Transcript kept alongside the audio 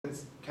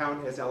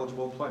count as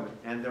eligible employment?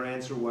 And their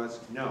answer was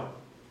no.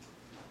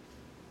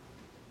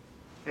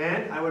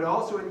 And I would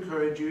also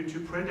encourage you to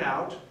print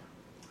out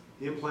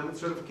the employment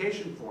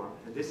certification form,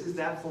 and this is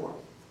that form.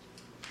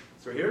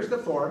 So here's the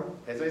form.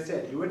 As I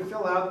said, you would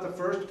fill out the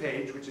first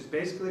page, which is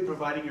basically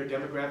providing your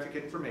demographic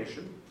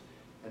information,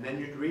 and then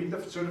you'd read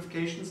the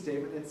certification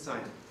statement and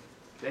sign it.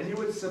 Then you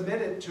would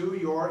submit it to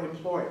your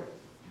employer.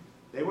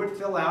 They would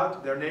fill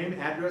out their name,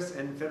 address,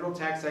 and federal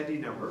tax ID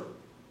number.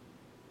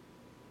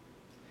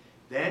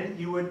 Then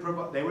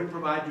they would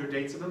provide your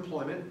dates of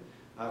employment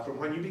from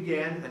when you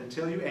began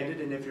until you ended,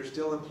 and if you're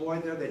still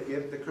employed there, they'd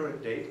give the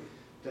current date.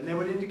 Then they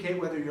would indicate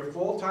whether you're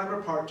full-time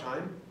or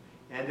part-time,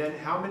 and then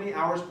how many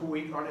hours per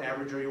week on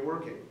average are you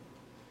working.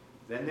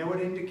 Then they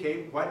would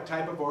indicate what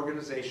type of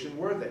organization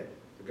were they.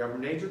 A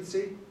government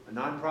agency, a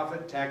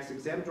nonprofit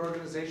tax-exempt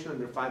organization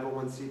under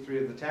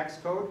 501c3 of the tax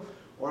code,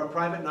 or a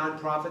private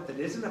nonprofit that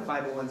isn't a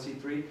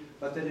 501c3,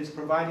 but that is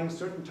providing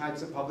certain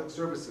types of public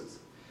services.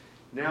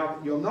 Now,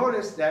 you'll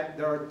notice that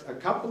there are a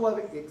couple of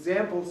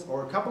examples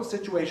or a couple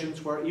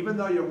situations where even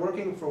though you're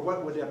working for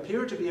what would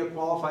appear to be a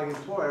qualifying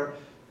employer,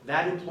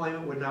 that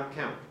employment would not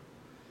count.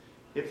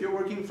 If you're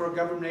working for a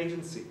government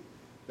agency,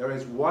 there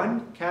is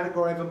one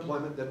category of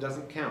employment that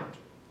doesn't count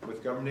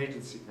with government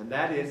agency, and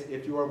that is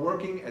if you are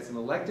working as an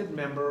elected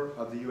member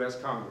of the U.S.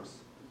 Congress.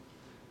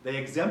 They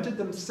exempted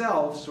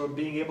themselves from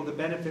being able to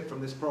benefit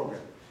from this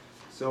program.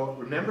 So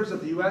members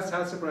of the U.S.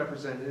 House of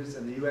Representatives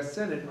and the U.S.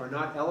 Senate are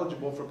not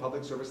eligible for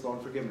public service loan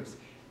forgiveness.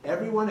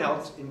 Everyone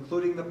else,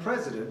 including the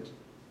president,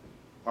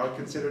 are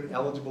considered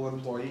eligible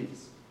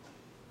employees.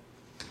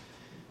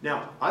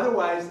 Now,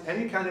 otherwise,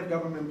 any kind of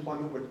government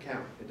employment would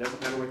count. It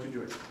doesn't matter what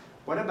you're doing.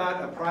 What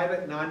about a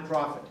private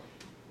nonprofit?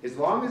 As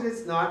long as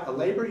it's not a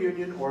labor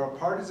union or a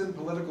partisan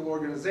political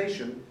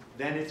organization,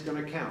 then it's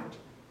going to count.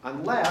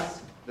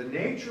 Unless the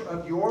nature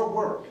of your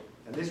work,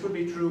 and this would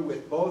be true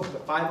with both the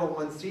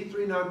 501c3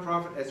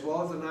 nonprofit as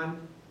well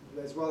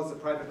as the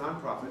private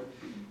nonprofit,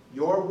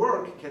 your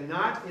work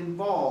cannot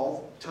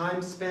involve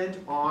time spent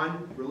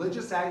on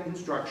religious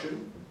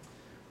instruction,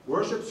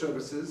 worship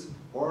services,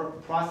 or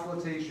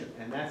proselytation,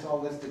 and that's all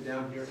listed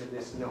down here in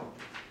this note.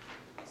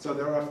 So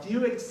there are a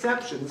few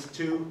exceptions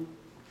to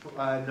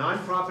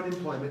nonprofit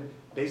employment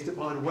based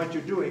upon what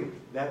you're doing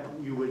that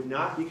you would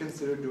not be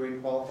considered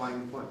doing qualifying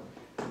employment.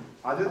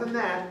 Other than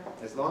that,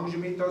 as long as you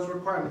meet those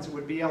requirements, it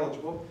would be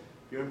eligible.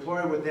 Your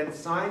employer would then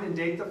sign and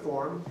date the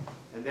form,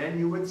 and then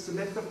you would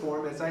submit the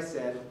form, as I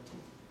said,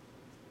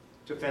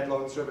 to Fed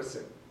Loan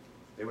Servicing.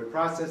 They would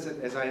process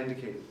it as I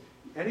indicated.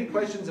 Any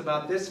questions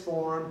about this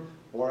form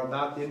or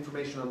about the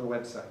information on the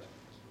website?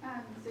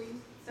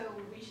 So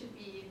we should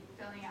be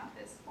filling out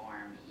this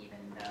form even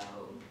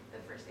though the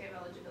first day of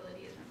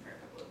eligibility isn't for a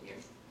couple of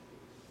years?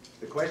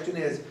 The question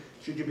is,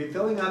 should you be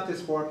filling out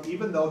this form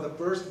even though the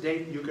first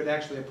date you could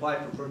actually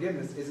apply for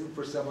forgiveness isn't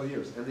for several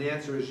years? And the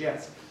answer is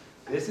yes.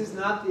 This is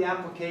not the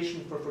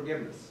application for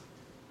forgiveness.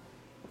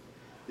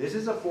 This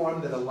is a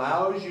form that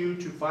allows you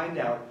to find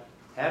out,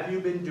 have you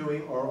been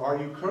doing or are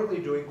you currently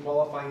doing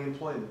qualifying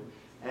employment?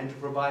 And to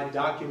provide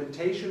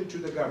documentation to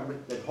the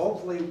government that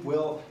hopefully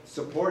will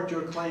support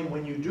your claim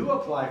when you do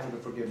apply for the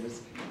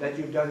forgiveness that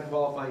you've done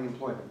qualifying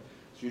employment.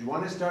 So you'd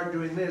want to start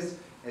doing this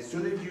as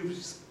soon as you've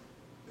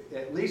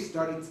at least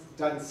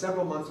done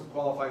several months of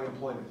qualifying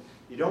employment.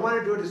 You don't want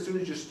to do it as soon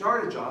as you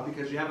start a job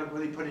because you haven't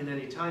really put in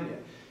any time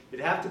yet.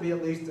 It'd have to be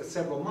at least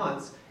several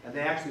months, and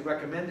they actually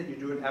recommend that you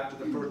do it after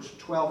the first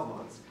 12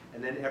 months,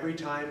 and then every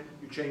time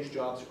you change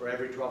jobs or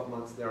every 12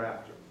 months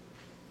thereafter.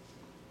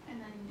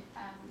 And then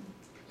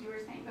you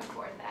were saying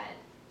before that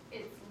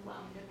it's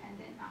loan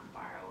dependent, not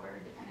borrower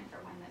dependent for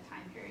when the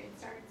time period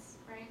starts,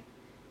 right?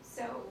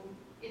 So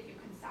if you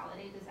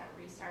consolidate, does that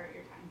restart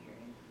your time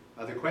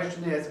period? The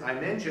question is, I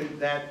mentioned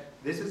that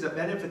this is a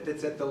benefit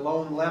that's at the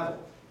loan level,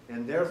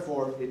 and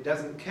therefore it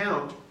doesn't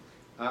count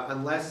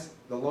unless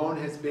the loan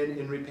has been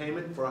in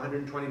repayment for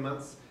 120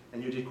 months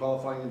and you did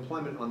qualifying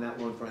employment on that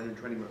loan for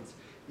 120 months.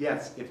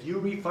 Yes, if you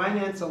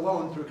refinance a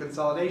loan through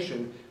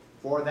consolidation,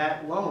 for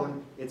that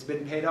loan, it's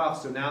been paid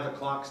off, so now the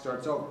clock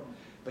starts over.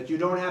 But you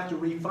don't have to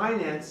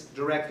refinance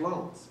direct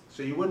loans.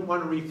 So you wouldn't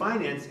want to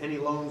refinance any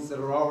loans that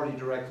are already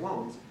direct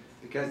loans,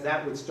 because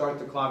that would start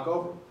the clock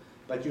over.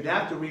 But you'd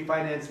have to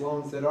refinance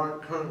loans that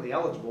aren't currently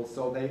eligible,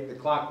 so the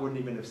clock wouldn't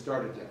even have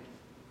started yet.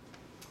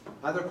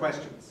 Other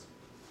questions?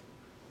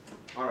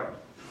 All right.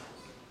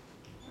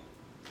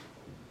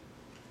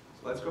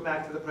 So let's go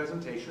back to the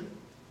presentation.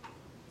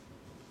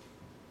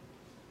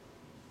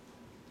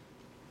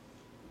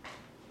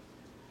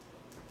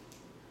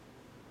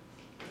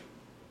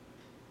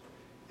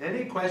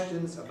 Any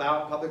questions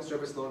about public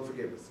service loan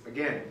forgiveness?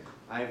 Again,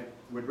 I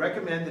would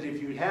recommend that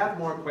if you have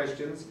more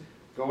questions,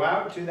 go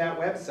out to that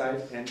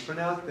website and print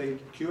out the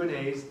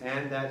Q&As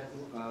and that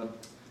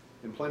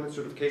employment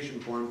certification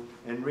form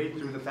and read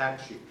through the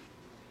fact sheet.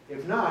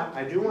 If not,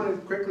 I do want to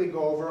quickly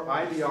go over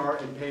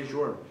IDR and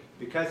pay-as-you-earn,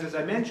 because as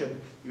I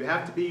mentioned, you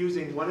have to be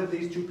using one of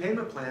these two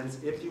payment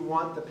plans if you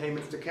want the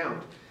payments to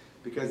count,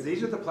 because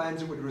these are the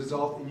plans that would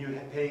result in you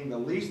paying the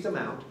least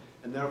amount,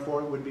 and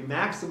therefore it would be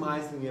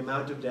maximizing the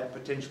amount of debt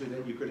potentially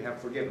that you could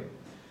have forgiven.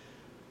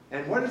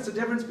 And what is the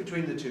difference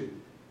between the two?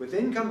 With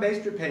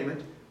income-based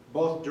repayment,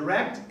 both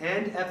direct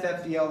and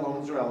FFVL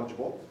loans are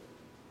eligible.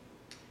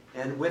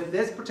 And with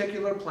this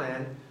particular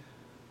plan,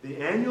 the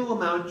annual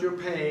amount you're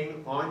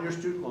paying on your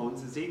student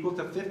loans is equal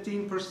to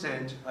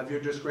 15% of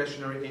your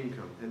discretionary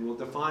income. And we'll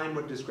define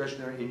what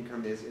discretionary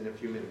income is in a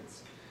few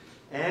minutes.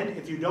 And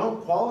if you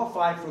don't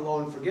qualify for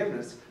loan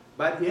forgiveness,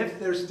 but if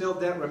there's still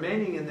debt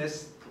remaining in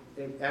this,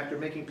 after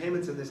making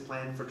payments in this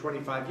plan for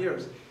 25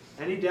 years,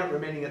 any debt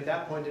remaining at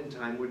that point in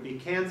time would be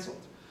canceled.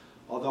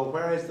 Although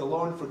whereas the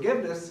loan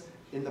forgiveness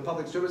in the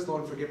public service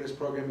loan forgiveness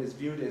program is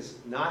viewed as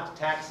not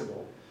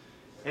taxable,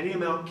 any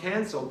amount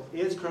canceled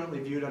is currently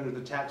viewed under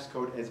the tax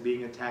code as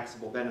being a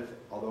taxable benefit,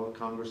 although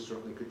Congress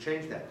certainly could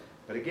change that.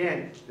 But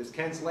again, this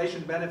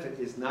cancellation benefit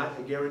is not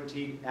a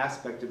guaranteed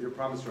aspect of your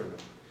promissory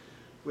note.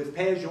 With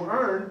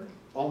pay-as-you-earn,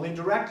 only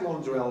direct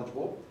loans are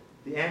eligible.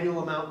 The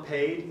annual amount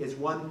paid is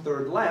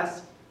 1/3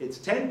 less. It's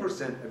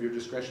 10% of your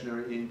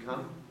discretionary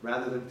income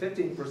rather than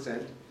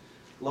 15%.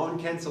 Loan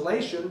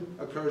cancellation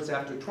occurs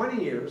after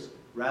 20 years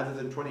rather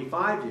than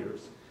 25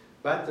 years.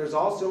 But there's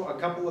also a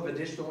couple of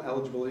additional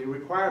eligibility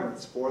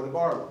requirements for the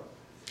borrower.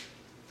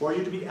 For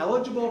you to be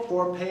eligible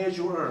for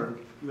pay-as-you-earn,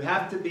 you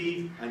have to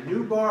be a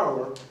new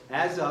borrower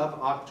as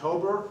of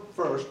October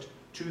 1st,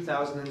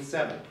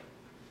 2007.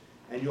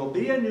 And you'll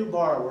be a new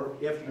borrower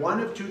if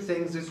one of two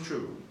things is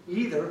true.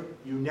 Either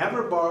you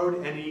never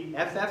borrowed any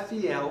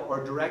FFVL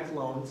or direct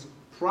loans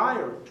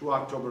prior to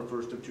October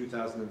 1st of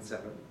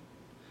 2007.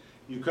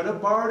 You could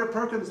have borrowed a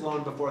Perkins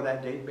loan before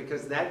that date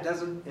because that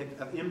doesn't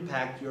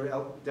impact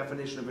your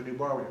definition of a new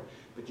borrower.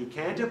 But you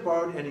can't have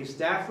borrowed any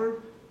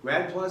Stafford,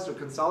 Grad Plus, or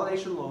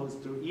consolidation loans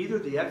through either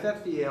the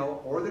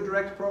FFVL or the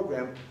direct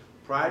program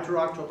prior to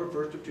October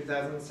 1st of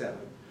 2007.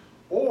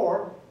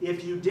 Or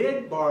if you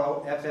did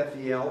borrow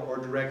FFVL or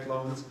direct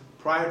loans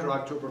prior to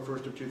October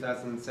 1st of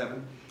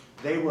 2007,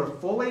 they were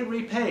fully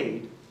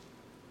repaid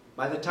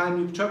by the time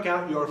you took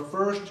out your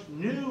first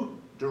new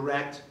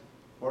direct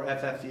or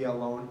FFVL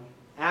loan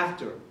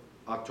after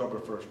October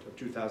 1st of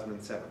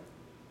 2007.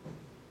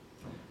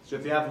 So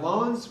if you have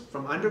loans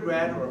from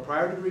undergrad or a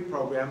prior degree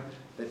program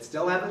that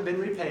still haven't been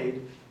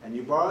repaid, and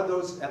you borrowed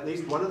those, at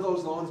least one of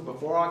those loans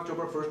before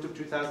October 1st of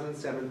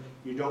 2007,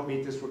 you don't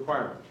meet this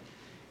requirement.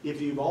 If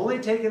you've only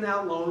taken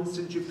out loans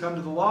since you've come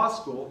to the law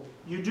school,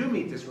 you do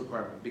meet this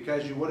requirement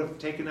because you would have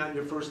taken out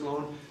your first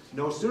loan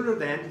no sooner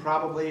than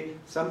probably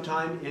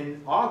sometime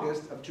in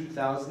August of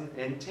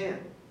 2010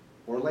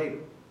 or later.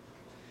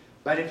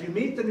 But if you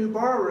meet the new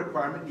borrower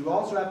requirement, you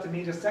also have to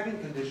meet a second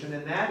condition,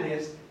 and that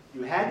is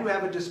you had to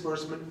have a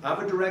disbursement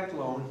of a direct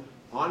loan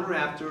on or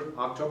after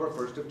October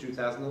 1st of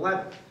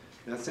 2011.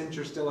 Now, since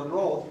you're still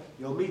enrolled,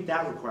 you'll meet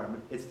that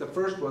requirement. It's the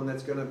first one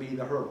that's going to be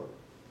the hurdle.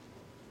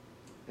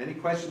 Any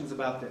questions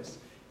about this?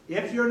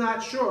 If you're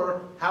not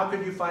sure, how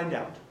could you find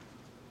out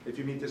if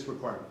you meet this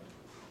requirement?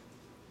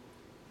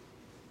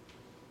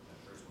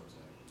 That first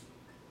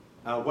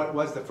website. What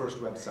was the first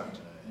website?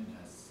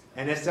 NS.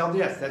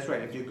 NSLDS, that's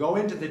right. If you go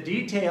into the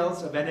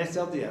details of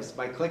NSLDS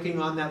by clicking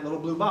on that little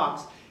blue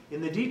box,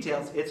 in the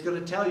details, it's going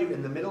to tell you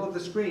in the middle of the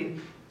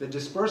screen the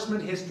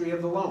disbursement history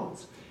of the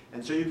loans.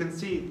 And so you can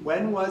see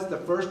when was the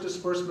first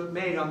disbursement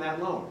made on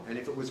that loan. And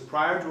if it was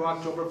prior to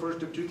October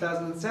 1st of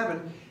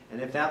 2007,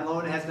 and if that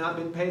loan has not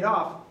been paid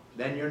off,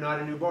 then you're not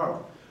a new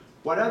borrower.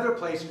 What other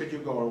place could you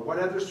go, or what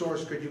other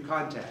source could you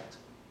contact?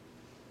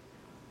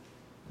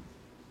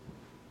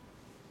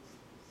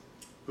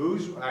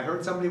 I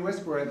heard somebody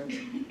whisper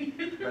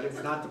it, but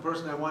it's not the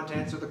person I want to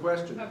answer the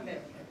question. Okay.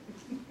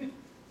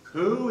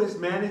 Who is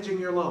managing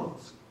your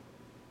loans?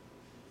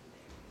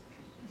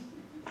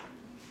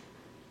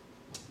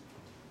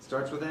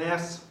 Starts with an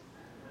S.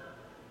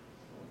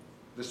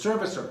 The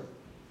servicer.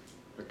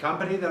 The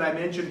company that I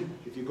mentioned,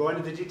 if you go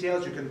into the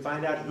details, you can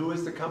find out who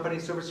is the company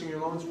servicing your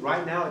loans.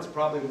 Right now, it's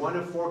probably one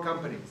of 4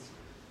 companies.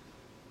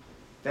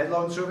 Fed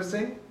Loan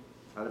Servicing,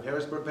 out of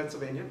Harrisburg,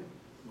 Pennsylvania.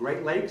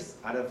 Great Lakes,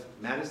 out of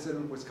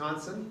Madison,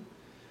 Wisconsin.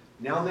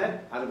 Nelnet,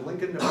 out of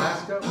Lincoln,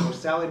 Nebraska, or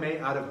Sally Mae,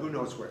 out of who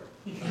knows where.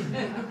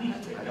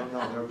 I don't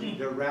know.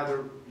 They're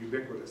rather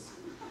ubiquitous.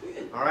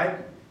 All right?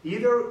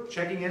 Either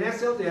checking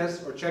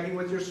NSLDS or checking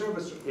with your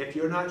servicer. If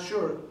you're not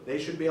sure, they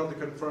should be able to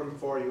confirm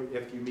for you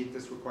if you meet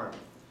this requirement.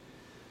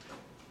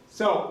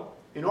 So,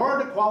 in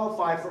order to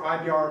qualify for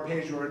IBR or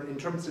pay-as-you-earn in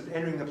terms of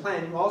entering the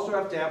plan, you also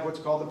have to have what's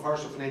called the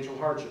partial financial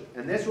hardship.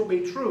 And this will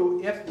be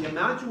true if the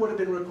amount you would have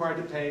been required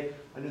to pay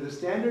under the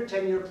standard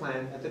 10-year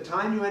plan at the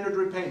time you entered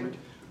repayment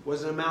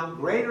was an amount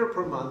greater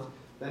per month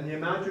than the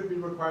amount you'd be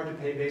required to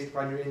pay based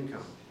upon your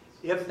income.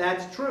 If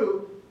that's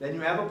true, then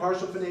you have a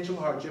partial financial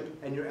hardship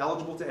and you're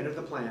eligible to enter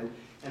the plan.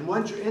 And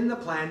once you're in the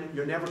plan,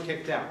 you're never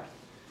kicked out.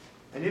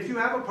 And if you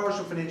have a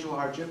partial financial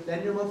hardship,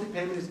 then your monthly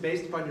payment is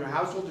based upon your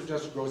household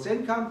adjusted gross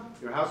income,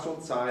 your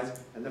household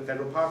size, and the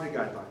federal poverty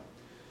guideline.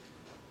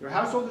 Your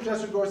household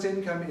adjusted gross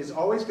income is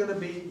always going to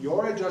be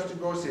your adjusted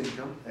gross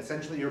income,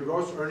 essentially your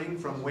gross earning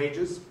from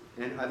wages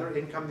and other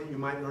income that you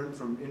might earn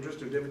from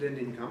interest or dividend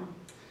income,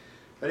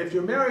 But if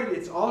you're married,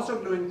 it's also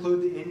going to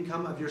include the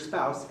income of your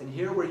spouse, and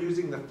here we're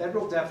using the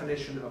federal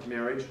definition of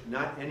marriage,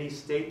 not any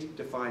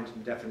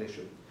state-defined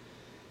definition.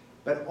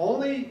 But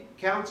only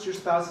counts your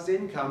spouse's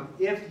income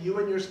if you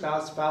and your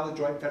spouse file a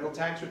joint federal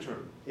tax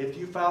return. If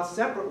you file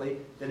separately,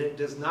 then it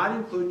does not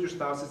include your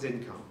spouse's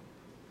income.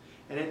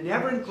 And it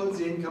never includes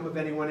the income of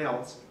anyone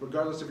else,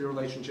 regardless of your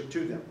relationship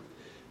to them.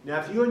 Now,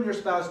 if you and your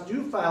spouse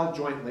do file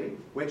jointly,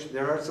 which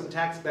there are some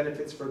tax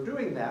benefits for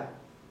doing that,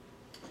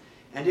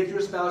 and if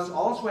your spouse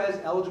also has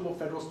eligible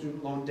federal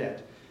student loan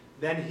debt,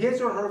 then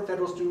his or her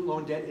federal student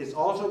loan debt is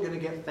also going to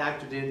get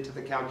factored into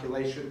the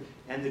calculation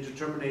and the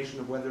determination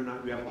of whether or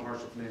not you have a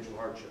partial financial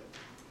hardship.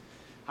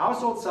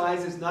 Household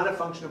size is not a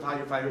function of how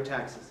you file your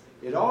taxes.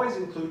 It always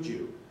includes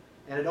you,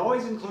 and it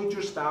always includes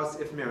your spouse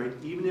if married,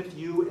 even if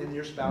you and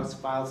your spouse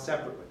file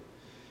separately.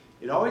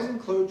 It always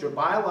includes your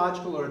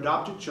biological or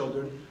adopted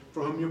children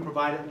for whom you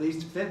provide at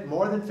least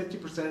more than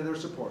 50% of their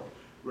support,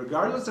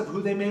 regardless of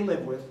who they may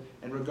live with,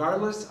 and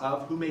regardless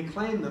of who may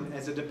claim them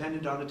as a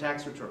dependent on a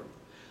tax return.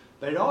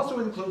 But it also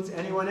includes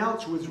anyone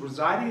else who is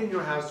residing in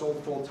your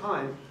household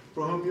full-time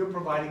for whom you're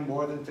providing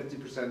more than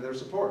 50% of their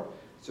support,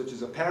 such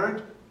as a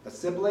parent, a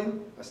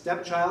sibling, a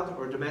stepchild,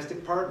 or a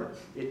domestic partner.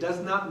 It does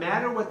not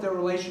matter what their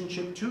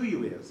relationship to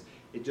you is.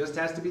 It just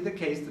has to be the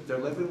case that they're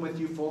living with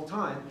you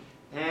full-time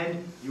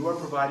and you are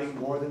providing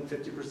more than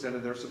 50%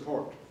 of their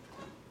support.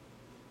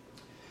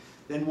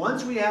 Then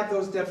once we have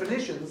those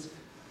definitions,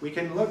 we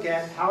can look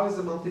at how is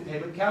the monthly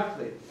payment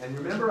calculated. And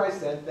remember I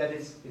said that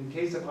it's, in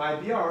case of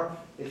IBR,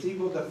 it's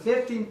equal to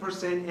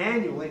 15%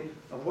 annually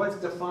of what's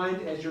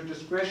defined as your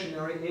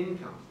discretionary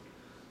income.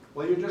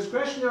 Well, your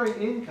discretionary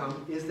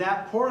income is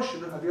that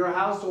portion of your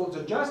household's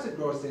adjusted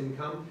gross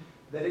income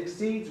that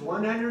exceeds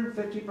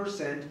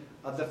 150%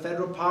 of the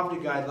federal poverty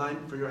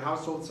guideline for your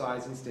household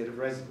size and state of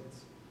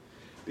residence.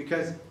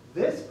 Because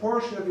this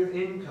portion of your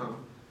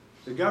income,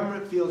 the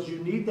government feels you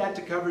need that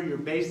to cover your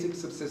basic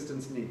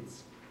subsistence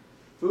needs.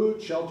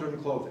 Food, shelter,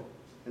 and clothing.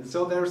 And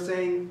so they're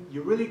saying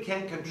you really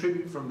can't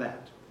contribute from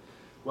that.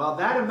 Well,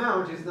 that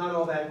amount is not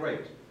all that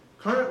great.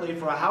 Currently,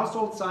 for a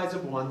household size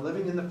of one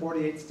living in the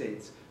 48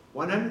 states,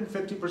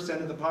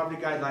 150% of the poverty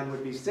guideline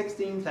would be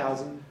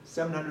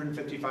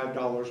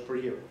 $16,755 per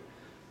year.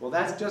 Well,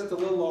 that's just a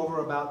little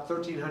over about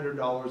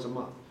 $1,300 a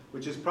month,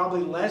 which is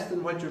probably less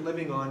than what you're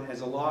living on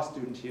as a law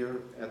student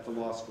here at the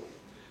law school.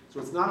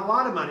 So it's not a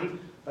lot of money,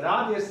 but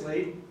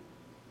obviously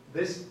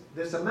this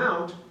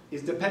amount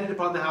is dependent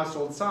upon the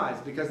household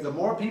size, because the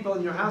more people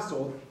in your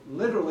household,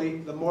 literally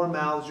the more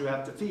mouths you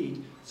have to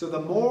feed. So the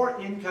more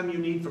income you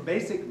need for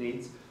basic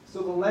needs,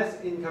 so the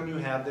less income you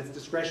have that's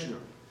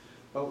discretionary.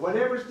 But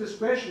whatever's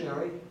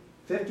discretionary,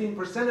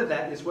 15% of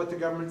that is what the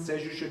government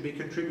says you should be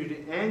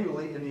contributing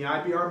annually in the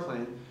IBR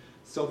plan,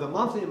 so the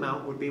monthly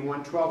amount would be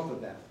 1/12 of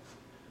that.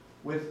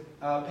 With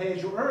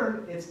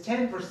pay-as-you-earn, it's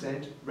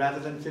 10% rather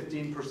than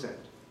 15%.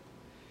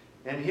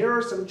 And here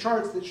are some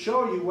charts that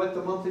show you what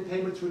the monthly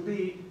payments would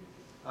be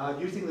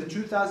using the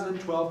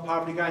 2012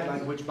 poverty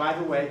guideline, which, by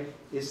the way,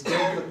 is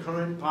still the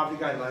current poverty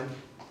guideline.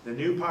 The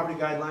new poverty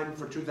guideline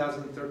for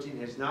 2013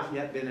 has not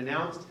yet been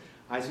announced.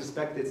 I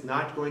suspect it's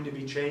not going to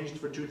be changed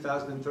for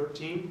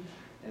 2013.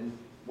 And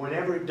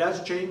whenever it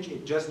does change,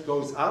 it just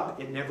goes up.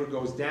 It never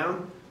goes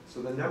down.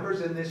 So the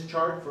numbers in this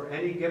chart for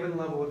any given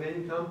level of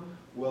income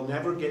will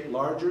never get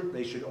larger.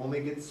 They should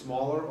only get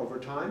smaller over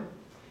time.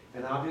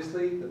 And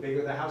obviously, the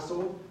bigger the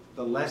household,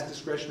 the less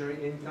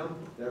discretionary income,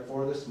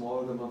 therefore the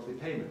smaller the monthly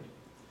payment.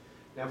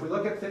 Now if we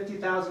look at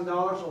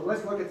 $50,000, or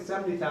let's look at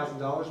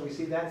 $70,000, we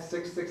see that's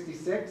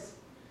 $666.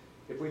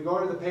 If we go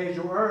to the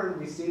pay-as-you-earn,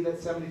 we see that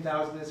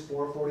 $70,000 is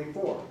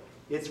 $444.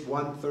 It's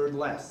 1/3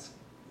 less.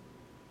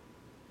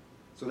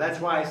 So that's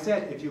why I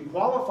said if you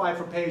qualify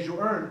for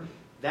pay-as-you-earn,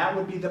 that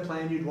would be the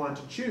plan you'd want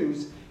to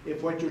choose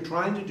if what you're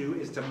trying to do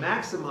is to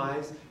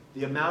maximize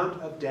the amount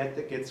of debt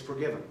that gets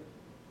forgiven.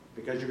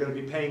 Because you're going to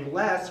be paying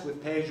less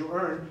with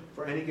pay-as-you-earn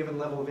for any given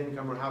level of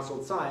income or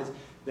household size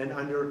than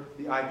under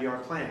the IBR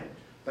plan.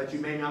 But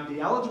you may not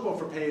be eligible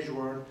for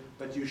pay-as-you-earn,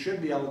 but you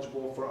should be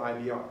eligible for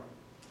IBR.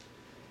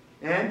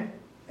 And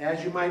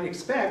as you might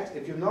expect,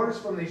 if you notice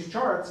from these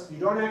charts, you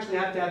don't actually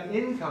have to have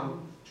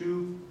income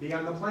to be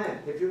on the plan.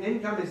 If your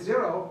income is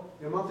zero,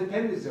 your monthly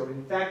payment is zero.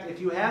 In fact, if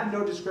you have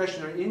no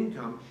discretionary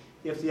income,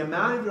 if the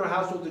amount of your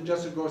household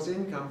adjusted gross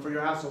income for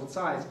your household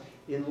size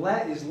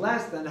is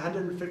less than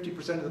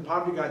 150% of the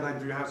poverty guideline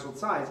for your household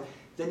size,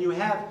 then you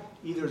have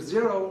either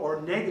zero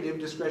or negative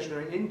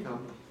discretionary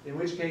income, in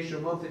which case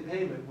your monthly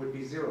payment would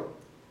be zero.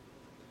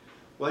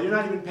 Well, you're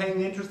not even paying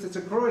the interest that's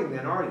accruing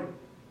then, are you?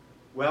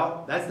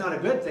 Well, that's not a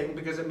good thing,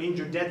 because it means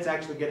your debt's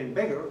actually getting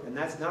bigger, and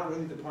that's not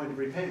really the point of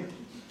repayment.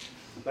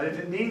 But if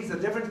it means the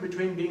difference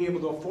between being able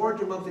to afford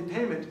your monthly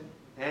payment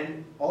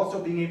and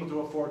also being able to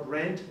afford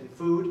rent and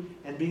food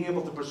and being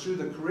able to pursue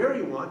the career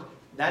you want,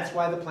 that's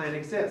why the plan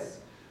exists.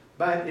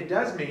 But it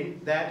does mean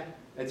that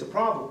it's a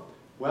problem.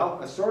 Well,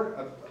 a sort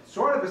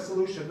of a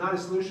solution, not a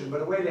solution,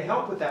 but a way to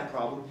help with that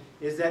problem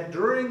is that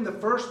during the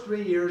first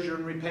 3 years you're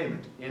in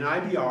repayment, in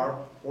IBR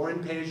or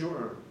in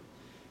pay-as-you-earn,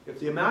 if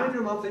the amount of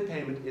your monthly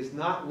payment is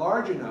not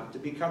large enough to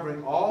be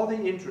covering all the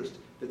interest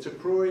that's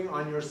accruing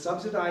on your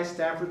subsidized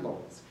Stafford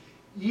loans,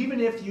 even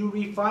if you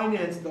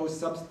refinance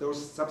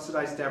those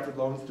subsidized Stafford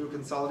loans through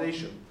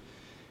consolidation,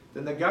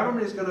 then the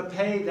government is going to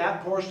pay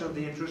that portion of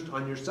the interest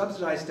on your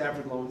subsidized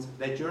Stafford loans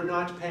that you're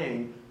not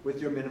paying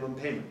with your minimum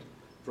payment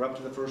for up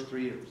to the first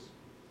 3 years.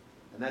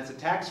 And that's a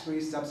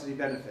tax-free subsidy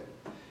benefit.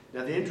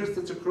 Now, the interest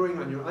that's accruing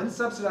on your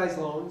unsubsidized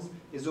loans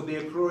will be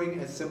accruing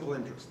as simple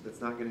interest that's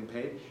not getting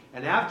paid.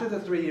 And after the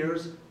 3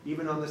 years,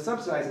 even on the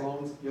subsidized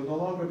loans, you'll no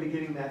longer be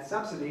getting that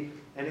subsidy.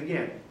 And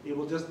again, it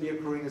will just be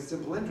accruing as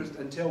simple interest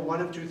until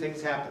one of two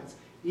things happens.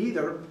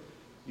 Either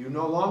you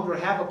no longer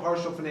have a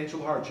partial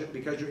financial hardship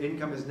because your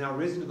income has now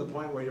risen to the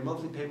point where your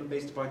monthly payment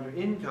based upon your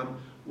income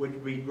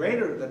would be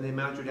greater than the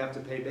amount you'd have to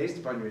pay based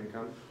upon your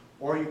income,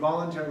 or you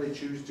voluntarily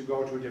choose to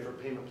go to a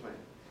different payment plan.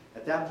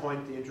 At that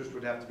point, the interest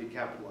would have to be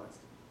capitalized.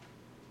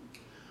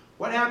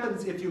 What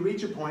happens if you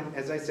reach a point,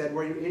 as I said,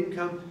 where your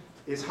income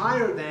is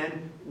higher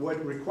than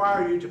would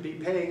require you to be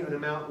paying an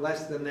amount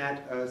less than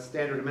that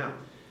standard amount?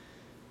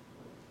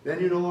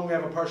 Then you no longer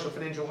have a partial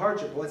financial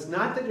hardship. Well, it's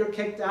not that you're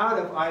kicked out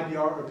of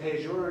IBR or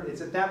pay-as-you-earn.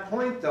 It's at that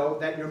point, though,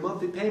 that your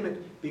monthly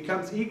payment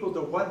becomes equal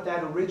to what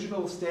that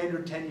original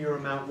standard 10-year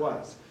amount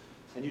was.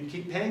 And you'd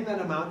keep paying that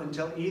amount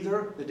until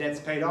either the debt's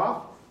paid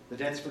off, the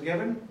debt's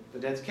forgiven, the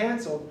debt's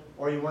canceled,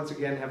 or you once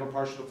again have a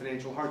partial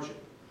financial hardship.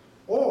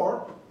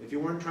 Or, if you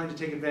weren't trying to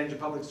take advantage of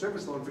public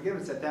service loan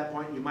forgiveness, at that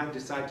point you might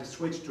decide to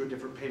switch to a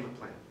different payment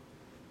plan.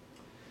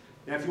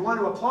 Now, if you want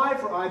to apply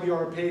for IBR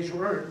or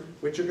pay-as-you-earn,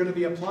 which you're going to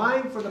be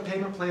applying for the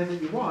payment plan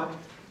that you want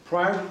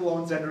prior to the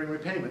loans entering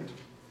repayment,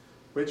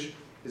 which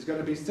is going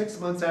to be 6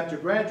 months after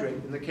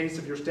graduating, in the case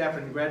of your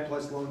Stafford and Grad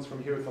Plus loans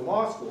from here at the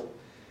law school,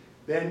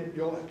 then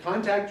you'll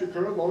contact your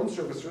current loan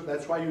servicer.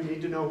 That's why you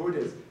need to know who it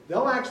is.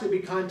 They'll actually be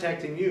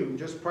contacting you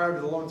just prior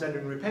to the loans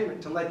entering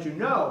repayment to let you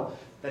know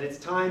that it's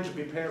time to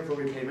prepare for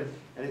repayment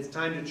and it's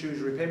time to choose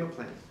your repayment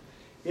plan.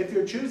 If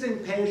you're choosing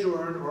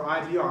pay-as-you-earn or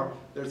IBR,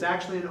 there's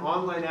actually an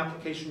online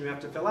application you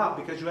have to fill out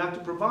because you have to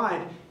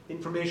provide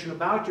information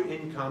about your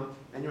income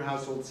and your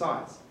household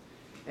size.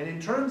 And in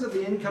terms of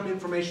the income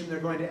information they're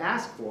going to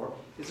ask for,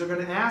 they're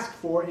going to ask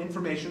for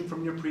information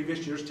from your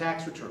previous year's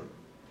tax return.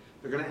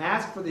 They're going to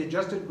ask for the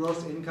adjusted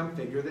gross income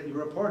figure that you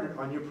reported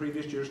on your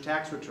previous year's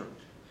tax return.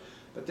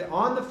 But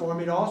on the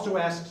form, it also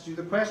asks you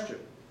the question,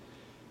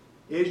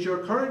 is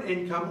your current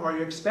income or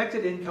your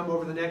expected income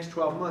over the next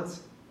 12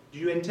 months, do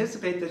you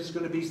anticipate that it's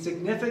going to be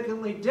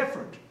significantly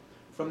different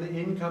from the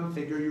income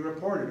figure you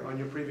reported on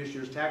your previous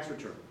year's tax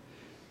return?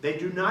 They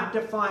do not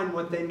define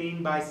what they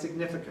mean by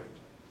significant.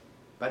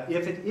 But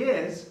if it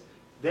is,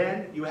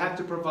 then you have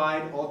to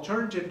provide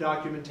alternative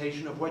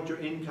documentation of what your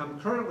income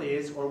currently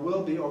is or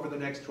will be over the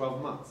next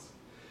 12 months.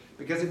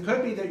 Because it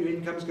could be that your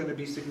income is going to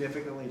be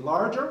significantly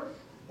larger,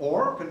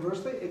 or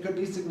conversely, it could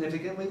be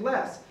significantly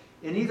less.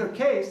 In either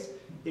case,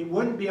 it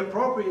wouldn't be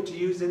appropriate to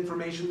use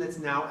information that's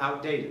now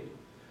outdated.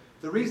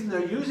 The reason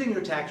they're using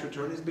your tax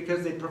return is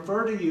because they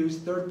prefer to use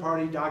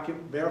third-party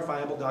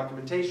verifiable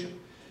documentation.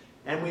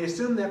 And we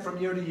assume that from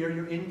year to year,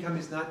 your income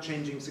is not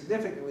changing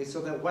significantly,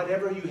 so that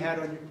whatever you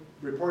had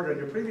reported on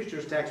your previous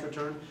year's tax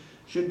return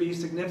should be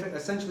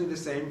essentially the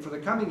same for the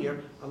coming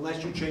year,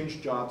 unless you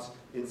change jobs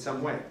in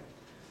some way.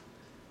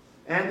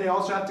 And they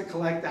also have to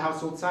collect the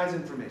household size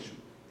information.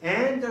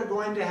 And you're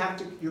going to have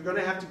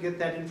to get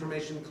that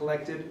information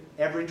collected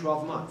every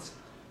 12 months.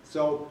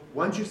 So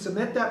once you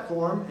submit that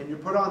form and you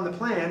put on the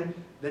plan,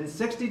 then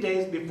 60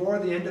 days before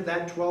the end of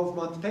that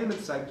 12-month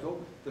payment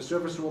cycle, the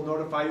servicer will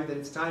notify you that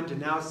it's time to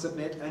now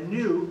submit a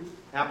new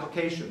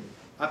application,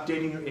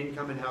 updating your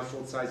income and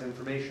household size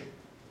information.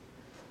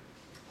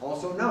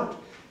 Also note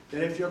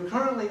that if you're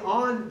currently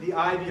on the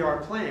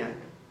IBR plan,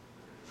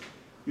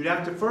 you'd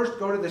have to first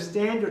go to the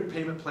standard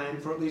payment plan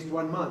for at least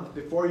 1 month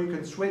before you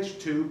can switch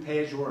to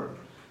pay-as-you-earn.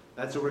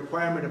 That's a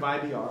requirement of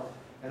IBR.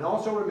 And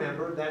also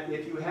remember that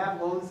if you have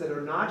loans that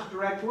are not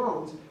direct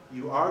loans,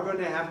 you are going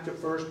to have to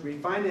first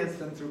refinance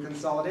them through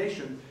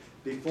consolidation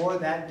before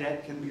that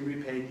debt can be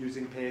repaid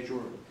using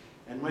pay-as-you-earn.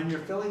 And when you're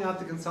filling out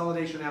the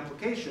consolidation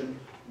application,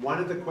 one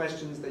of the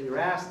questions that you're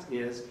asked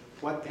is,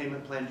 what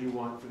payment plan do you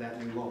want for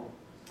that new loan?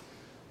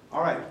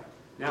 All right,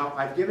 now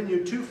I've given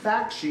you 2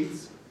 fact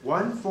sheets,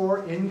 one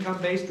for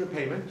income-based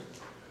repayment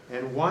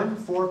and one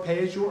for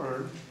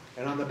pay-as-you-earn.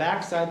 And on the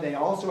back side, they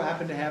also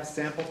happen to have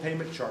sample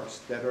payment charts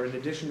that are in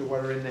addition to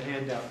what are in the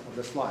handout of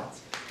the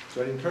slides.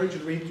 So I'd encourage you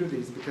to read through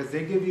these because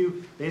they give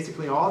you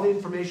basically all the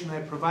information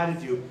I've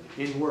provided you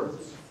in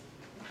words.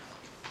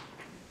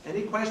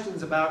 Any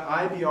questions about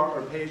IBR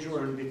or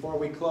pay-as-you-earn before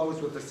we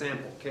close with the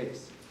sample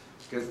case?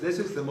 Because this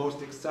is the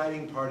most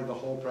exciting part of the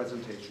whole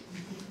presentation.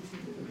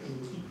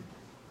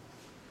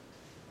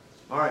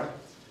 All right,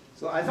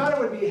 so I thought it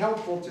would be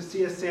helpful to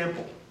see a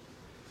sample.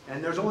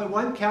 And there's only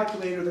one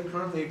calculator that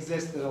currently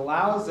exists that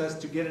allows us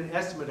to get an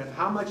estimate of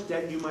how much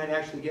debt you might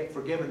actually get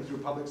forgiven through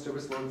public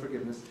service loan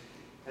forgiveness.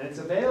 And it's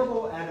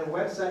available at a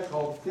website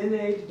called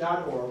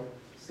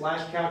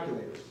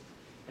finaid.org/calculators.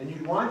 And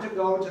you want to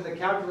go to the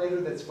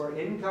calculator that's for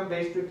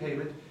income-based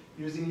repayment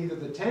using either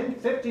the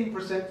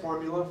 15%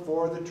 formula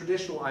for the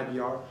traditional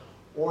IBR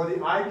or the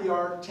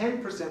IBR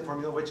 10%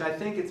 formula, which I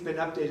think it's been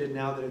updated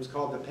now that it's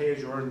called the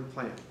pay-as-you-earn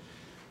plan.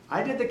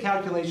 I did the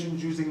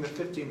calculations using the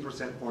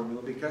 15%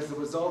 formula because the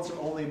results are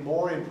only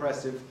more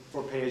impressive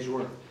for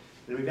pay-as-you-earn.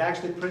 And we've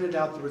actually printed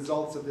out the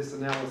results of this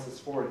analysis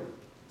for you.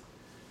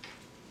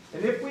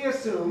 And if we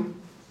assume,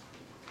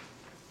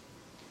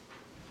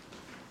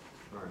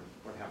 all right,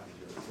 what happened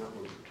here? It's not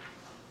moving.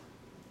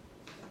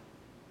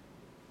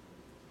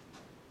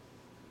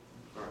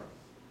 All right,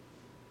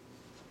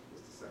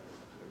 just a second. I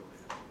don't know what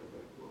happened.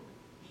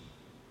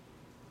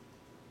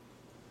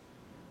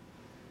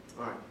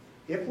 All right,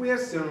 if we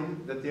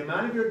assume that the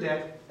amount of your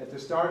debt at the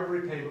start of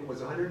repayment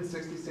was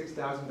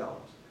 $166,000,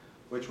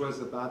 which was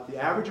about the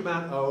average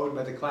amount owed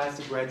by the class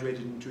that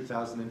graduated in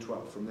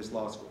 2012 from this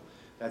law school.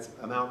 That's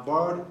amount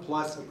borrowed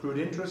plus accrued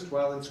interest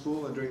while in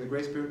school and during the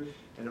grace period,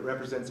 and it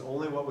represents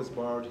only what was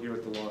borrowed here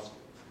at the law school.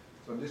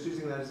 So I'm just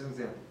using that as an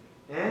example.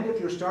 And if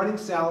your starting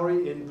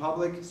salary in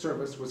public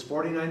service was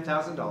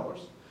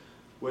 $49,000,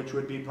 which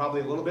would be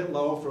probably a little bit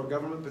low for a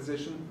government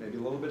position, maybe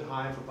a little bit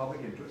high for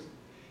public interest,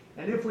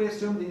 and if we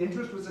assume the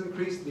interest was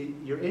increased,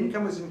 your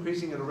income was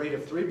increasing at a rate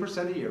of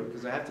 3% a year,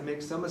 because I have to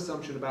make some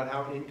assumption about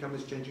how income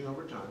is changing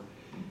over time,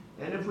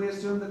 and if we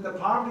assume that the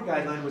poverty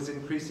guideline was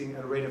increasing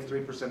at a rate of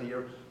 3% a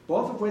year,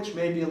 both of which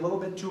may be a little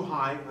bit too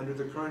high under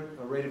the current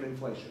rate of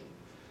inflation.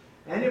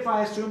 And if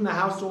I assume the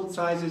household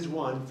size is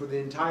 1 for the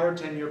entire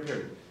 10-year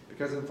period,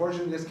 because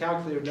unfortunately this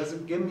calculator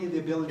doesn't give me the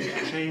ability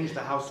to change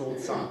the household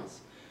size,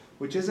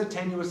 which is a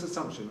tenuous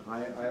assumption,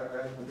 I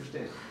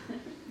understand.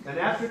 And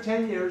after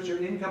 10 years,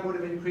 your income would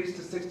have increased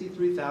to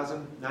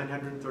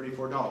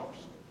 $63,934.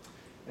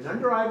 And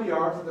under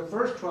IBR, for the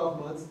first 12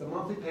 months, the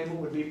monthly payment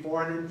would be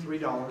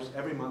 $403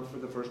 every month for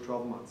the first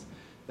 12 months.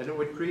 Then it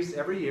would increase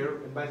every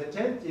year, and by the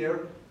 10th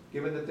year,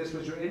 given that this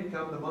was your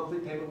income, the monthly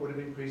payment would have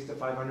increased to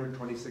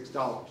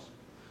 $526.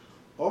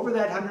 Over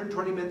that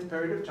 120-month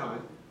period of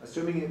time,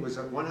 assuming it was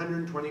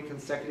 120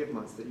 consecutive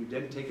months that you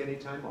didn't take any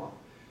time off,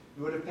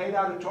 you would have paid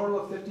out a total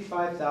of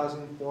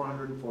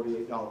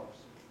 $55,448.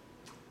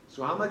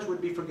 So how much would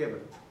be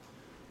forgiven?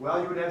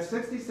 Well, you would have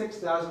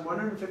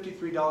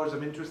 $66,153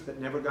 of interest that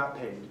never got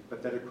paid,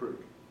 but that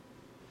accrued.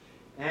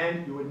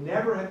 And you would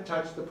never have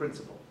touched the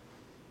principal.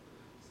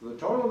 So the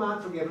total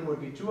amount forgiven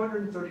would be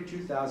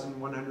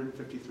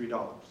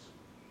 $232,153.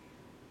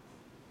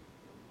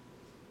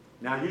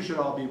 Now you should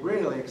all be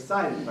really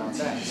excited about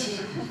that.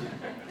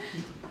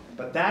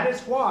 But that is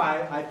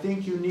why I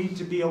think you need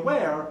to be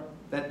aware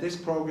that this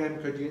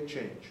program could get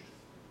changed.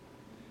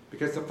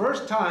 Because the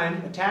first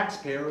time a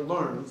taxpayer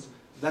learns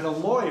that a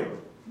lawyer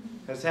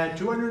has had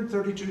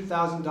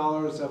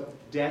 $232,000 of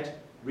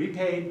debt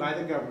repaid by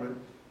the government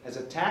as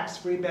a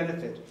tax-free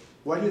benefit,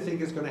 what do you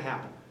think is going to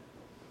happen?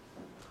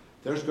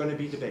 There's going to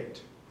be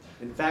debate.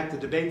 In fact, the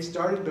debate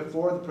started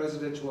before the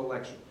presidential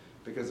election,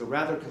 because a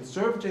rather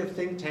conservative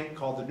think tank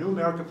called the New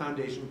America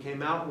Foundation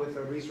came out with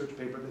a research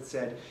paper that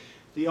said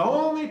the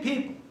only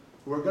people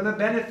who are going to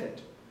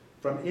benefit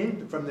from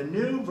the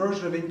new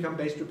version of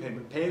income-based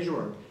repayment,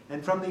 pay-as-you-earn,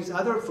 and from these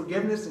other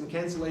forgiveness and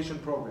cancellation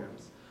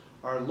programs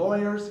are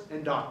lawyers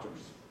and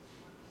doctors.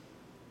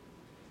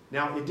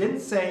 Now, it didn't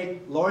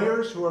say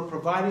lawyers who are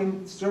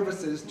providing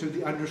services to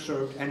the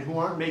underserved and who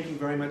aren't making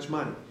very much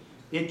money.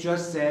 It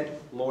just said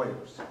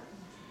lawyers.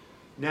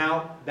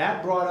 Now,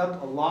 that brought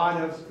up a lot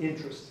of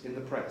interest in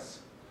the press.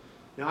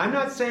 Now, I'm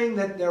not saying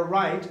that they're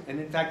right, and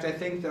in fact, I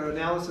think their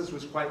analysis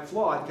was quite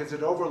flawed because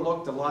it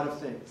overlooked a lot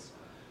of things.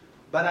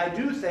 But I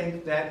do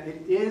think that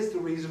it is the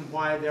reason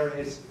why there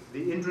is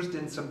the interest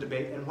in some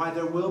debate and why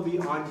there will be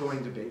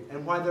ongoing debate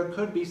and why there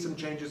could be some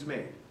changes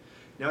made.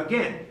 Now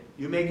again,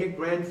 you may get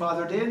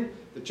grandfathered in,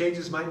 the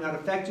changes might not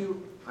affect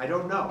you, I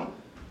don't know.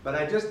 But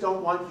I just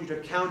don't want you to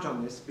count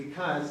on this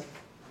because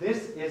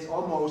this is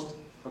almost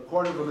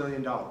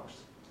 $250,000.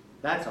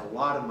 That's a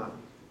lot of money.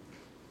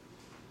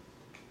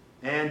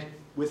 And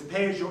with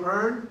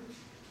pay-as-you-earn,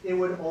 it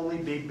would only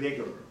be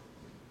bigger,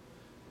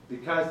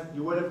 because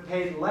you would have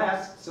paid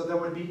less, so there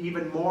would be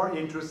even more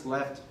interest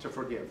left to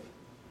forgive.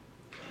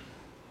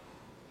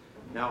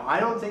 Now, I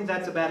don't think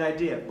that's a bad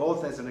idea,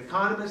 both as an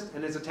economist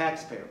and as a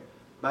taxpayer.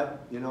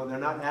 But, you know, they're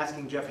not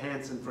asking Jeff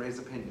Hansen for his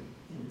opinion.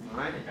 All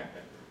right?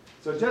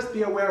 So just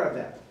be aware of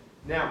that.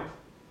 Now,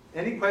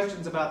 any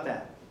questions about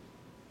that?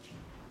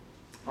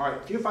 All right,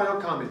 a few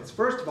final comments.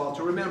 First of all,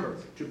 to remember,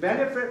 to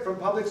benefit from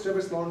public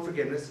service loan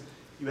forgiveness,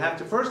 you have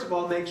to first of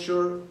all make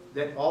sure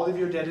that all of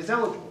your debt is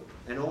eligible.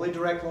 And only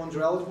direct loans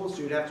are eligible,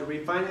 so you'd have to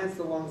refinance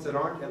the loans that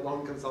aren't at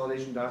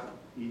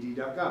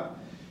loanconsolidation.ed.gov.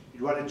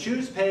 You'd want to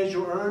choose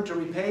pay-as-you-earn to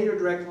repay your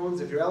direct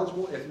loans if you're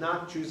eligible. If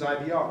not, choose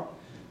IBR.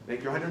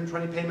 Make your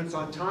 120 payments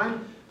on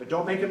time, but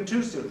don't make them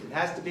too soon. It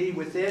has to be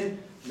within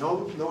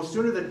no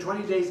sooner than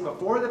 20 days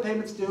before the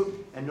payment's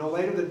due and no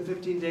later than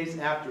 15 days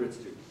after it's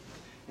due.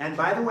 And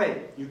by the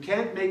way, you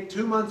can't make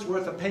 2 months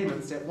worth of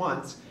payments at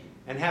once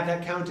and have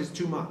that count as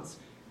 2 months.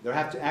 There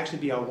have to actually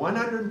be a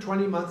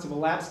 120 months of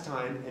elapsed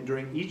time, and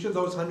during each of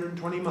those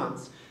 120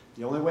 months,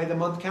 the only way the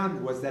month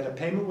counted was that a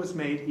payment was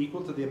made equal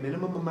to the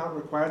minimum amount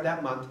required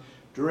that month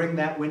during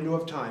that window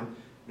of time,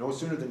 no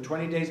sooner than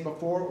 20 days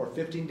before or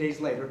 15 days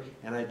later,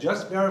 and I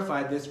just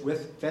verified this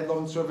with Fed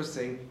Loan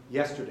Servicing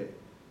yesterday,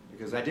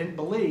 because I didn't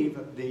believe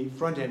the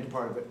front end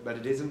part of it, but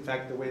it is in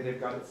fact the way they've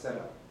got it set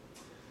up.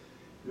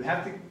 You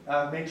have to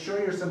make sure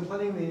you're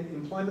submitting the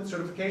employment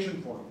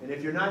certification form, and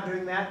if you're not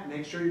doing that,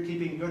 make sure you're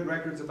keeping good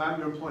records about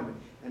your employment.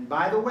 And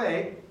by the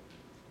way,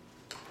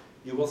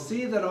 you will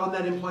see that on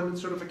that employment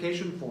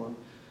certification form,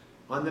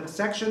 on the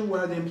section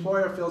where the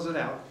employer fills it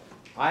out,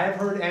 I have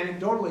heard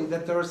anecdotally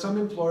that there are some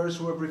employers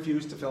who have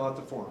refused to fill out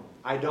the form.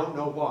 I don't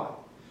know why.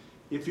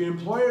 If your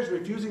employer is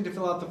refusing to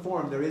fill out the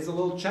form, there is a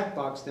little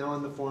checkbox now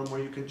on the form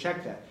where you can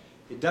check that.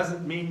 It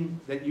doesn't mean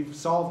that you've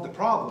solved the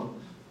problem,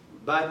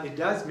 but it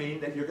does mean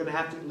that you're going to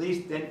have to at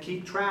least then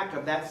keep track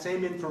of that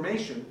same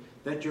information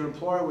that your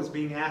employer was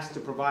being asked to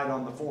provide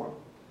on the form.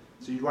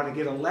 So you want to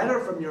get a letter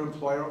from your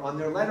employer on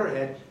their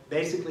letterhead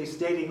basically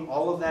stating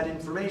all of that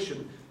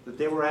information that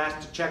they were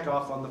asked to check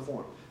off on the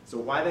form. So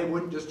why they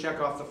wouldn't just check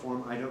off the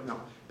form, I don't know.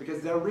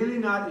 Because they're really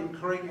not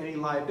incurring any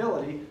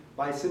liability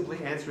by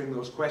simply answering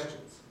those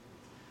questions.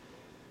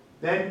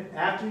 Then,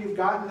 after you've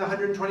gotten the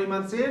 120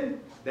 months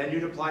in, then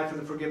you'd apply for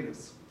the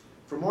forgiveness.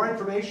 For more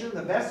information,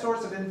 the best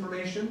source of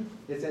information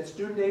is at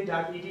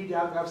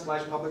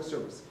studentaid.ed.gov/public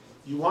service.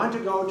 You want to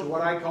go to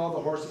what I call the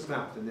horse's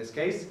mouth, in this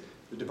case,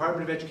 the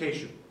Department of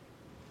Education.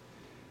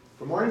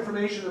 For more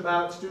information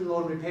about student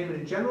loan repayment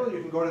in general,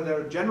 you can go to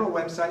their general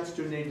website,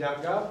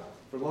 studentaid.gov.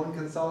 For loan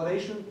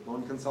consolidation,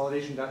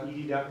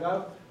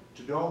 loanconsolidation.ed.gov.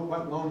 To know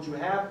what loans you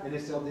have,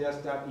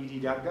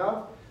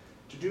 nslds.ed.gov.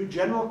 To do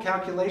general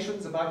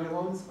calculations about your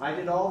loans, I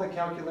did all the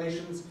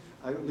calculations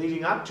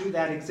leading up to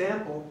that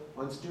example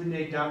on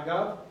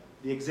studentaid.gov.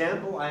 The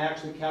example I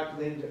actually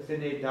calculated at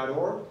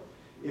finaid.org.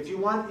 If you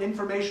want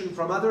information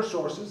from other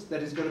sources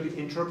that is going to be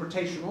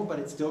interpretational, but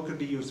it still could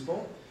be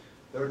useful,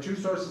 there are two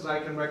sources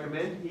I can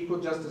recommend. Equal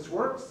Justice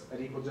Works at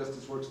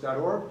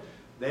equaljusticeworks.org.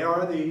 They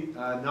are the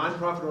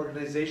nonprofit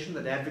organization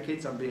that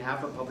advocates on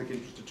behalf of public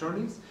interest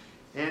attorneys.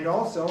 And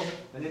also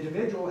an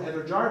individual,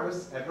 Heather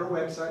Jarvis, at her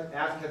website,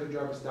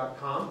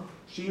 askheatherjarvis.com.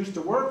 She used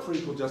to work for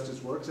Equal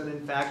Justice Works and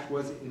in fact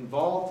was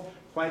involved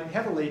quite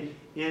heavily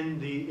in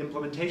the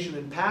implementation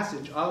and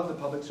passage of the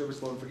Public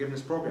Service Loan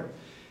Forgiveness Program.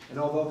 And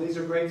although these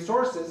are great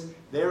sources,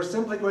 they are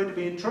simply going to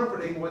be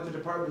interpreting what the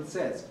department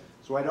says.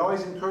 So I'd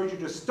always encourage you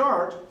to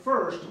start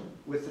first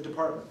with the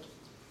department.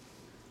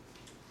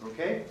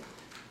 Okay?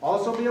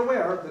 Also be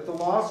aware that the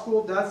law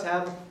school does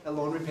have a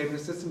loan repayment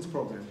assistance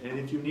program. And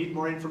if you need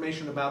more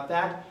information about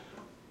that,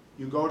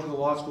 you go to the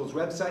law school's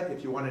website.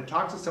 If you want to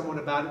talk to someone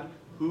about it,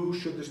 who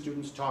should the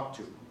students talk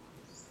to?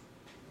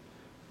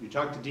 You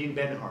talk to Dean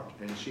Benhart,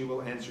 and she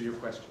will answer your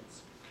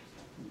questions.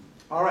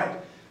 All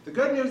right. The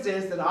good news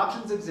is that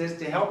options exist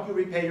to help you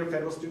repay your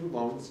federal student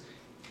loans,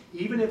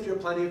 even if you're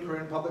planning a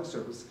career in public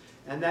service,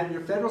 and that your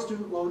federal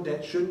student loan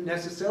debt shouldn't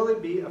necessarily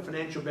be a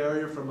financial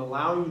barrier from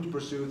allowing you to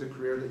pursue the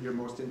career that you're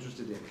most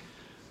interested in.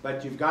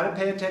 But you've got to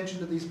pay attention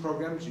to these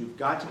programs, you've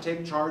got to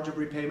take charge of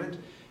repayment,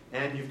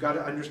 and you've got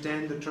to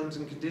understand the terms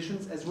and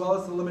conditions as well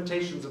as the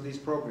limitations of these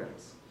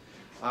programs.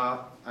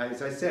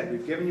 As I said,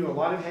 we've given you a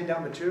lot of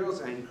handout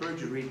materials. I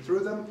encourage you to read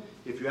through them.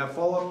 If you have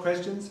follow-up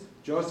questions,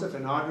 Joseph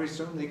and Audrey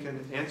certainly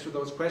can answer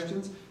those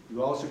questions.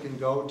 You also can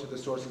go to the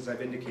sources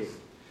I've indicated.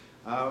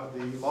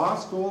 The law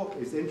school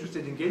is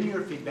interested in getting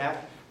your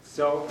feedback.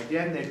 So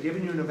again, they've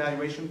given you an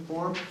evaluation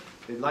form.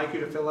 They'd like you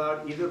to fill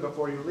out either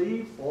before you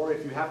leave, or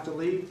if you have to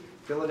leave,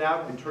 fill it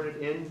out and turn it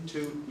in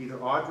to either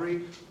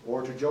Audrey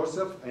or to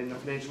Joseph in the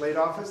financial aid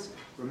office.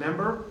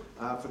 Remember,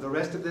 for the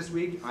rest of this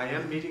week, I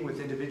am meeting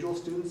with individual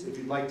students. If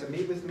you'd like to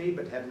meet with me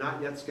but have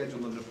not yet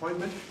scheduled an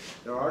appointment,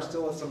 there are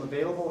still some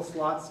available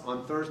slots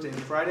on Thursday and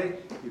Friday.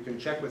 You can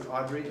check with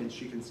Audrey and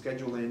she can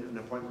schedule in an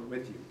appointment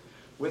with you.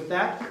 With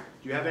that,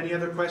 do you have any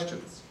other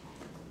questions?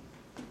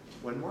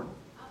 One more?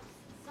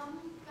 Some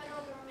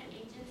federal government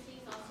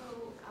agencies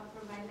also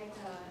provide like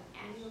an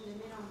annual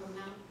limit on the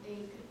amount they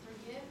could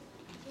forgive.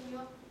 Can you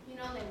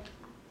know, like,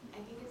 I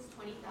think it's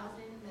 20,000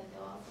 that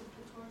they'll also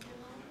put towards their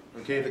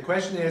loan? Okay, the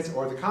question is,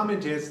 or the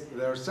comment is,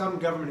 there are some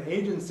government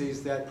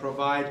agencies that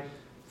provide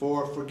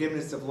for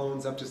forgiveness of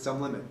loans up to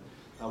some limit.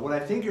 What I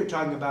think you're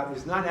talking about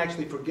is not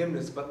actually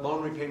forgiveness, but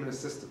loan repayment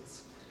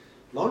assistance.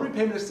 Loan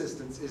repayment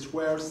assistance is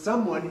where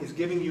someone is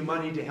giving you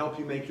money to help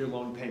you make your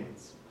loan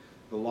payments.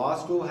 The law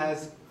school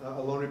has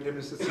a loan repayment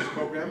assistance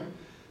program.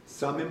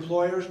 Some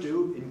employers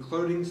do,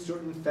 including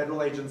certain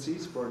federal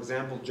agencies, for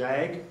example,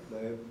 JAG,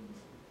 the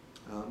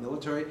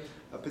military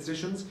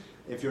positions.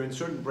 If you're in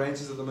certain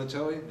branches of the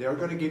military, they're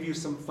going to give you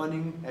some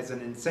funding as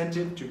an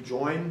incentive to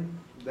join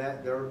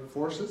their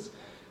forces.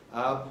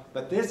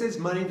 But this is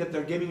money that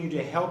they're giving you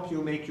to help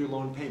you make your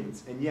loan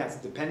payments. And yes,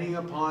 depending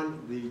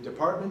upon the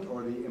department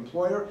or the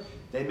employer,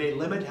 they may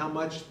limit how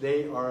much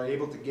they are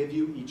able to give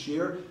you each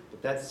year, but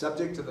that's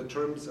subject to the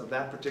terms of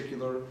that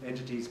particular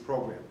entity's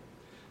program.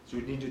 So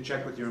you need to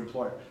check with your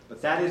employer.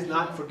 But that is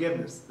not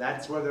forgiveness.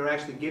 That's where they're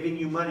actually giving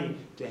you money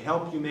to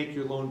help you make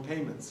your loan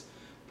payments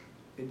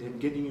and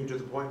getting you to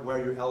the point where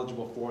you're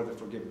eligible for the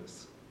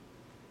forgiveness.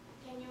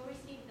 Can you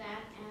receive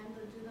that and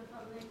do the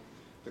public?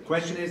 The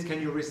question is, can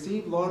you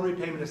receive loan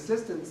repayment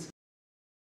assistance